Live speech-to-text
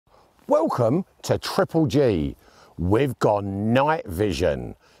Welcome to Triple G. We've got night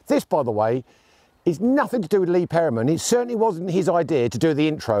vision. This, by the way, is nothing to do with Lee Perryman. It certainly wasn't his idea to do the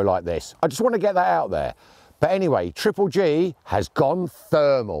intro like this. I just want to get that out there. But anyway, Triple G has gone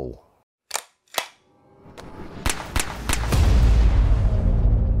thermal.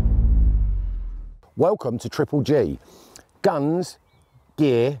 Welcome to Triple G. Guns,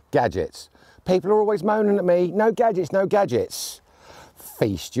 gear, gadgets. People are always moaning at me, no gadgets, no gadgets.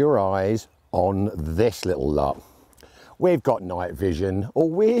 Feast your eyes on this little lot. We've got night vision, or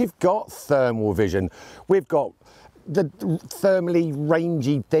we've got thermal vision. We've got the thermally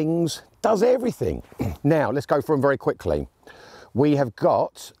rangy things, does everything. Now, let's go through them very quickly. We have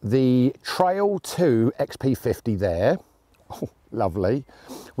got the Trail 2 XP50 there. Oh, lovely.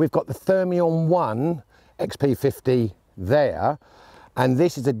 We've got the Thermion 1 XP50 there. And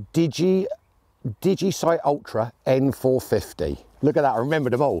this is a DigiSight Ultra N450. Look at that, I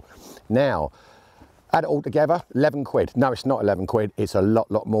remembered them all. Now, add it all together, 11 quid. No, it's not 11 quid, it's a lot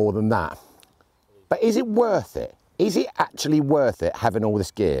more than that. But is it worth it? Is it actually worth it having all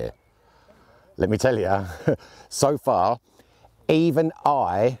this gear? Let me tell you, so far, even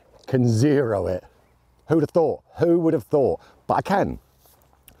I can zero it. Who'd have thought? Who would have thought? But I can.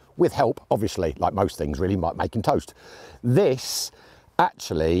 With help, obviously, like most things really, like making toast. This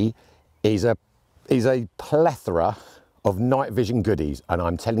actually is a plethora of night vision goodies, and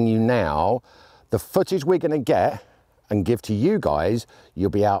I'm telling you now, the footage we're going to get and give to you guys, you'll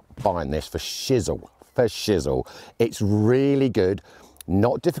be out buying this for shizzle, It's really good,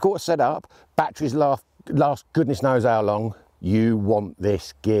 not difficult to set up, batteries last goodness knows how long. You want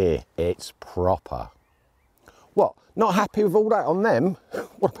this gear, it's proper. What, not happy with all that on them?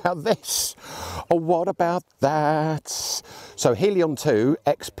 What about this? Or what about that? So Helion 2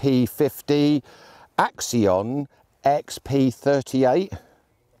 XP50, Axion XP38.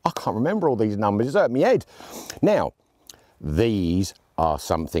 I can't remember all these numbers, it's hurt my head. Now, these are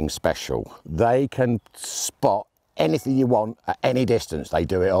something special. They can spot anything you want at any distance. They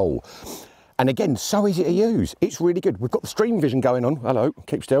do it all. And again, so easy to use. It's really good. We've got the stream vision going on. Hello,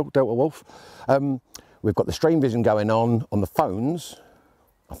 keep still, Delta Wolf. We've got the stream vision going on the phones,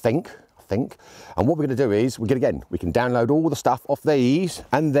 I think. And what we're gonna do is, we can download all the stuff off these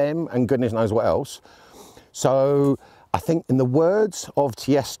and them and goodness knows what else. So I think in the words of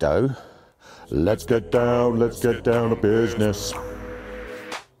Tiesto, let's get down to business.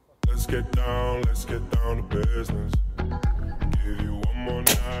 Let's get down to business. Give you one more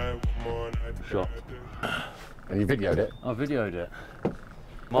night. Shot. And you videoed it? I videoed it.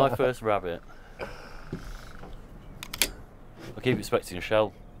 My first rabbit. I keep expecting a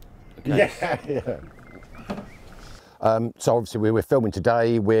shell. Okay. Yeah. So obviously we're filming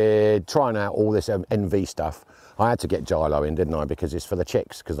today, we're trying out all this NV stuff. I had to get Gilo in, didn't I, because it's for the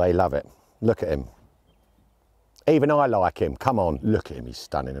chicks, because they love it. Look at him. Even I like him, come on, look at him, he's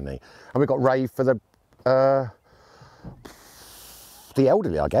stunning, isn't he? And we've got Ray for the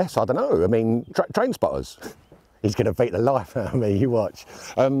elderly, I guess, I don't know. I mean, train spotters. He's gonna beat the life out of me, you watch.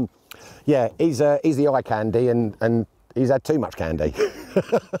 Yeah, he's the eye candy and he's had too much candy.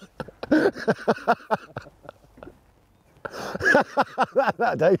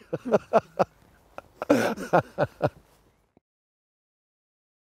 That'll do.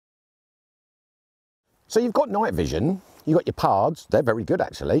 So you've got night vision, you've got your pards, they're very good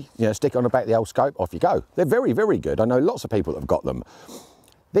actually. You know, stick it on the back of the old scope, off you go. They're very, very good. I know lots of people that have got them.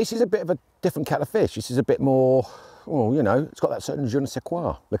 This is a bit of a different kettle of fish. This is a bit more, well, you know, it's got that certain je ne sais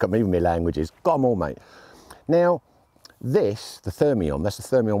quoi. Look at me with my languages. Got them all, mate. Now, this, the Thermion, that's the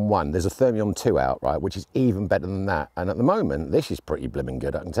Thermion 1. There's a Thermion 2 out, right, which is even better than that. And at the moment, this is pretty blimmin'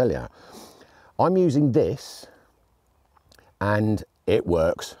 good, I can tell you. I'm using this, and it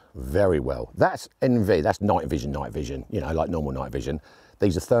works very well. That's NV, that's night vision, you know, like normal night vision.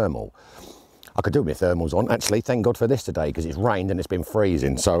 These are thermal. I could do my thermals on, actually, thank God for this today, because it's rained and it's been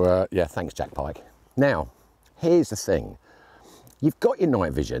freezing. So, yeah, thanks, Jack Pyke. Now, here's the thing. You've got your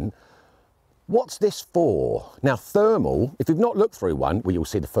night vision. What's this for? Now, thermal, if you've not looked through one, well, you'll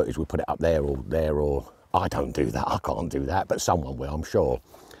see the footage, we'll put it up there, or I don't do that, I can't do that, but someone will, I'm sure.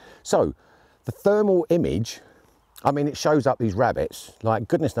 So, the thermal image, I mean, it shows up these rabbits, like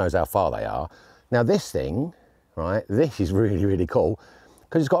goodness knows how far they are. Now, this thing, right, this is really, really cool,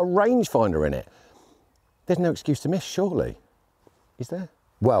 because it's got a rangefinder in it. There's no excuse to miss, surely. Is there?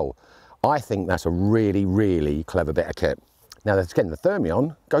 Well, I think that's a really, really clever bit of kit. Now, again, the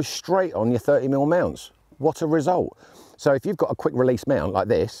Thermion goes straight on your 30mm mounts. What a result. So if you've got a quick release mount like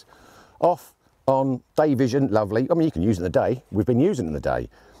this, off on day vision, lovely. I mean, you can use it in the day. We've been using it in the day.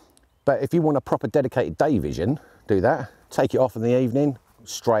 But if you want a proper dedicated day vision, do that. Take it off in the evening,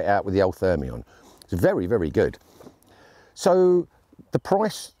 straight out with the old Thermion. It's very, very good. So the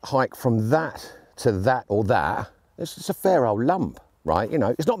price hike from that to that or that, it's a fair old lump, right? You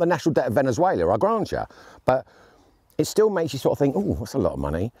know, it's not the national debt of Venezuela, I grant you, but it still makes you sort of think, oh, that's a lot of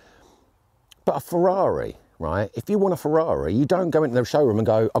money. But a Ferrari, right? If you want a Ferrari, you don't go into the showroom and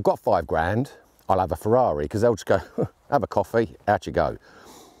go, I've got 5 grand, I'll have a Ferrari, because they'll just go, have a coffee, out you go.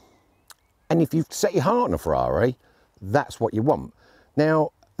 And if you set your heart on a Ferrari, that's what you want.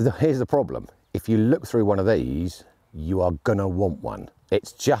 Now, here's the problem. If you look through one of these, you are gonna want one.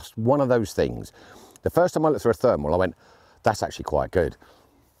 It's just one of those things. The first time I looked through a thermal, I went, that's actually quite good.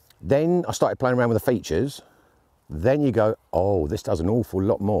 Then I started playing around with the features. Then you go, oh, this does an awful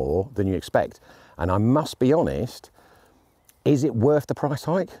lot more than you expect. And I must be honest, is it worth the price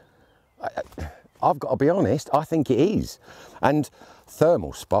hike? I've got to be honest, I think it is. And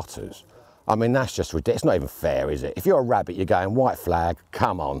thermal spotters, I mean, that's just ridiculous. It's not even fair, is it? If you're a rabbit, you're going, white flag,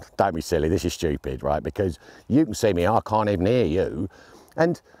 come on, don't be silly, this is stupid, right? Because you can see me, I can't even hear you.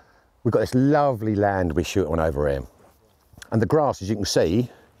 And we've got this lovely land we shoot on over here. And the grass, as you can see,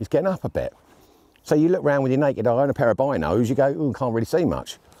 is getting up a bit. So you look around with your naked eye and a pair of binos, you go, oh, can't really see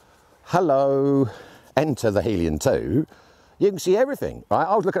much. Hello, enter the Helium 2. You can see everything, right?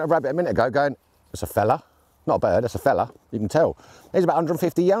 I was looking at a rabbit a minute ago going, that's a fella. Not a bird, that's a fella, you can tell. He's about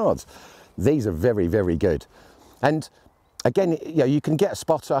 150 yards. These are very, very good. And again, you know, you can get a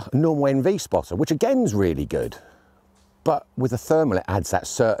spotter, a normal NV spotter, which again is really good. But with a thermal, it adds that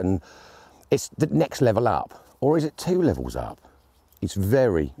certain, it's the next level up. Or is it 2 levels up? It's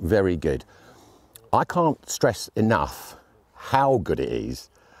very, very good. I can't stress enough how good it is.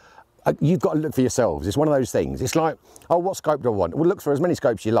 You've got to look for yourselves. It's one of those things. It's like, oh, what scope do I want? Well, look for as many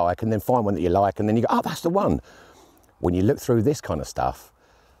scopes you like and then find one that you like and then you go, oh, that's the one. When you look through this kind of stuff,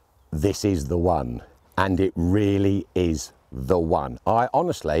 this is the one. And it really is the one.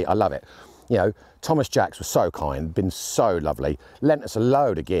 Honestly, I love it. You know, Thomas Jacks was so kind, been so lovely, lent us a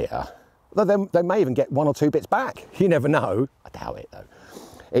load of gear. They may even get 1 or 2 bits back. You never know. I doubt it though.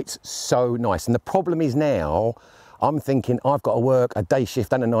 It's so nice. And the problem is now, I'm thinking I've got to work a day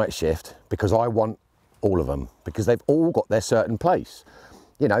shift and a night shift because I want all of them, because they've all got their certain place.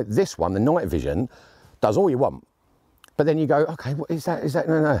 You know, this one, the night vision, does all you want. But then you go, okay, what is that? Is that,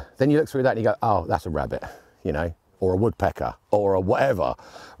 no. Then you look through that and you go, oh, that's a rabbit, you know, or a woodpecker, or a whatever,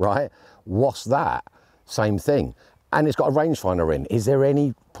 right? What's that? Same thing. And it's got a rangefinder in. Is there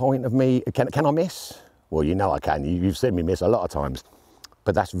any point of me, can I miss? Well, you know I can. You've seen me miss a lot of times.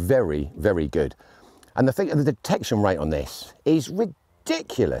 But that's very, very good. And the detection rate on this is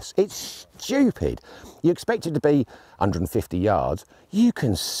ridiculous. It's stupid. You expect it to be 150 yards. You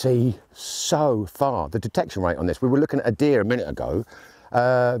can see so far. The detection rate on this, we were looking at a deer a minute ago,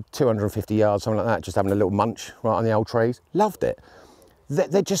 250 yards, something like that, just having a little munch right on the old trees. Loved it.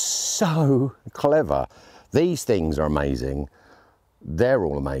 They're just so clever. These things are amazing. They're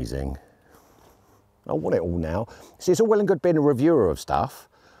all amazing. I want it all now. See, it's all well and good being a reviewer of stuff,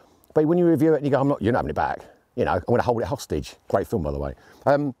 but when you review it and you go, you're not having it back. You know, I'm going to hold it hostage. Great film, by the way.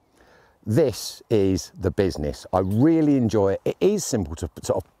 This is the business. I really enjoy it. It is simple to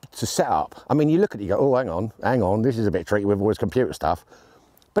sort of to set up. I mean, you look at it, you go, oh, hang on. This is a bit tricky with all this computer stuff,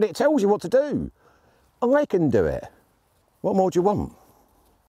 but it tells you what to do. I can do it. What more do you want?